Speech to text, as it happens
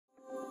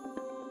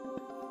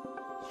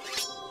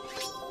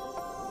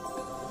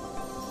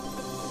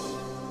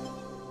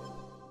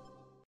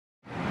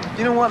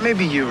You know what?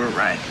 Maybe you were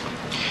right.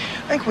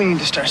 I think we need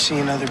to start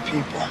seeing other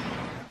people.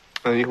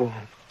 No, you won't.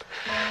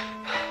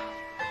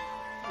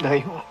 No,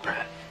 you won't,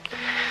 Brad.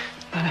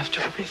 Not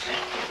after everything.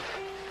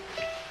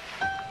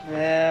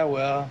 Yeah,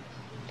 well,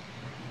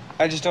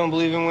 I just don't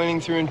believe in winning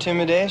through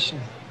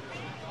intimidation.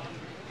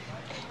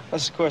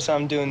 Unless, of course,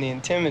 I'm doing the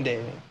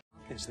intimidating.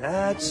 Is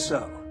that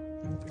so?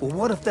 Well,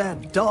 what if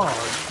that dog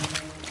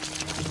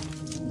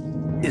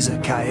is a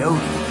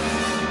coyote?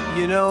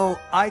 You know,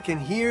 I can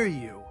hear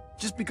you.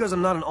 Just because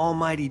I'm not an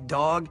almighty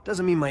dog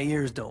doesn't mean my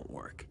ears don't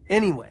work.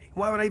 Anyway,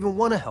 why would I even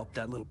want to help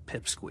that little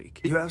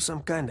pipsqueak? You have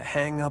some kind of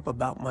hang-up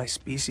about my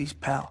species,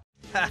 pal?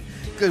 Ha!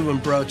 Good one,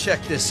 bro.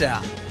 Check this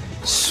out.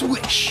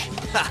 Swish!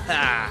 Ha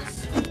ha!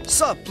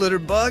 Sup,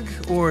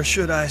 litterbug? Or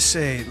should I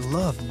say,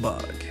 love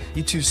bug?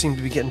 You two seem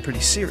to be getting pretty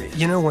serious.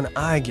 You know, when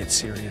I get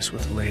serious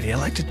with a lady, I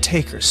like to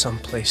take her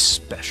someplace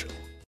special.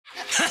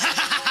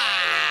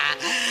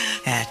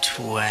 At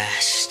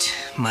last,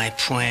 my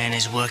plan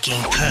is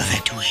working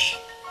perfectly.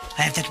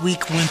 I have that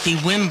weak, wimpy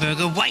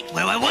Wimberger right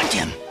where I want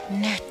him.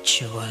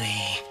 Naturally.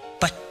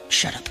 But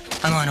shut up.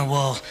 I'm on a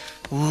roll.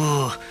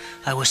 Ooh,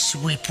 I will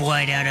sweep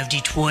right out of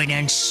Detroit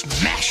and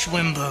smash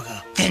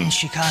Wimberger. Then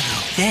Chicago.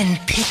 Then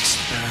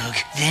Pittsburgh.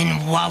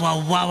 Then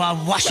Walla Walla,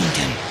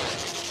 Washington.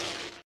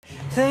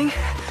 Thing?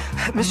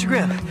 Mr.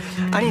 Grimm,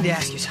 I need to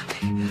ask you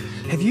something.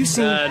 Have you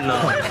seen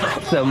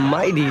the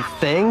mighty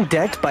Thing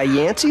decked by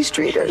Yancey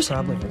Streeters?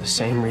 Probably for the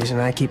same reason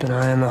I keep an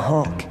eye on the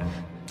Hulk.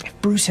 If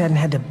Bruce hadn't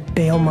had to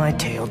bail my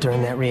tail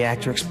during that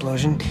reactor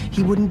explosion,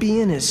 he wouldn't be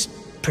in his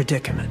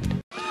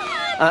predicament.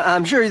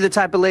 I'm sure you're the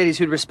type of ladies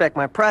who'd respect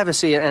my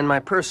privacy and my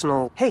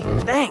personal... Hey,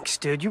 thanks,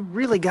 dude. You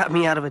really got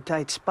me out of a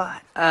tight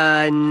spot.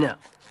 No.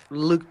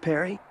 Luke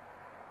Perry?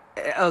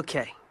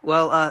 Okay.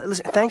 Well,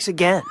 listen, thanks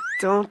again.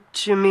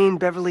 Don't you mean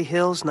Beverly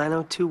Hills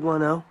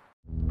 90210?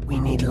 We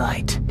need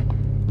light.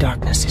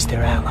 Darkness is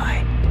their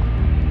ally.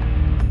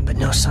 But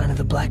no sign of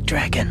the Black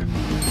Dragon.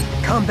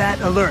 Combat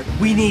alert.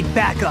 We need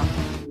backup.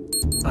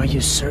 Are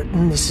you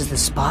certain this is the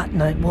spot,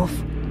 Nightwolf?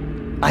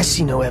 I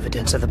see no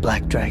evidence of the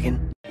Black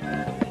Dragon.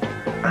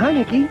 Hi,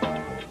 Nikki.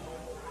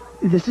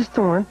 This is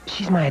Thorn.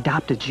 She's my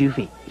adopted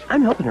juvie.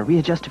 I'm helping her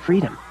readjust to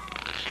freedom.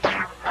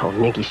 Oh,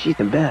 Nikki, she's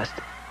the best.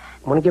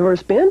 Want to give her a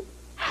spin?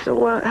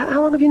 So,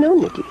 how long have you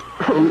known Nikki?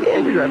 Oh,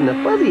 man, you're driving the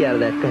fuzzy out of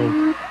that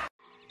thing.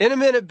 In a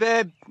minute,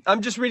 babe.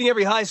 I'm just reading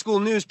every high school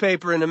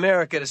newspaper in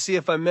America to see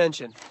if I'm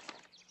mentioned.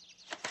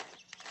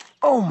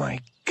 Oh, my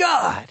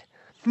God!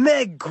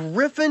 Meg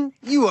Griffin,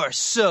 you are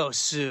so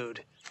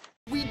sued.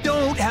 We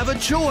don't have a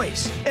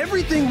choice.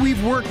 Everything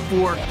we've worked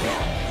for,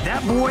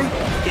 that boy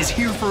is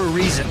here for a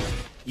reason.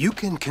 You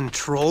can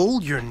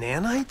control your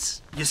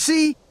nanites? You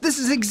see, this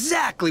is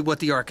exactly what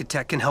the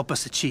architect can help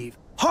us achieve.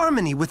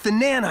 Harmony with the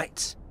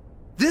nanites.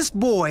 This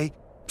boy,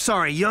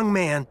 sorry, young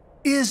man,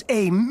 is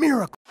a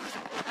miracle.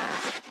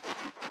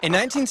 A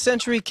 19th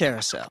century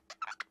carousel.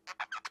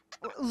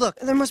 Look,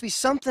 there must be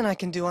something I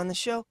can do on the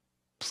show.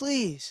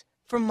 Please,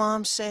 for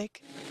Mom's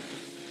sake.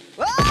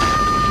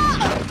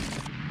 Ah!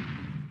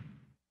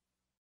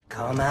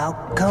 Come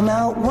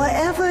out,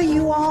 wherever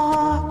you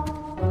are.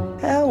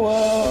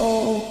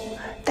 Hello.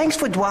 Thanks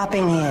for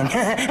dropping in.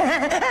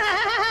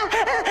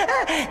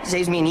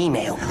 Saves me an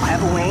email. I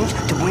have arranged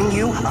to bring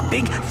you a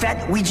big,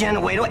 fat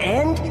regenerator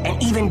and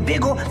an even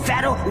bigger,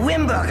 fatter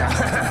Wimberger.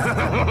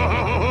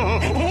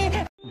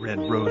 Red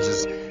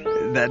roses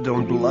that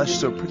don't blush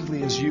so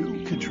prettily as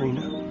you,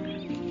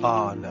 Katrina.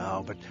 Ah,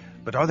 no,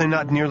 but are they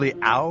not nearly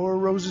our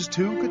roses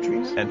too,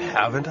 Katrina? And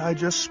haven't I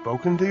just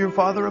spoken to your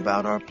father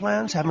about our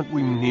plans? Haven't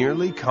we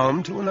nearly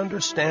come to an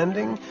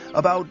understanding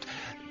about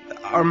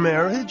our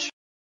marriage?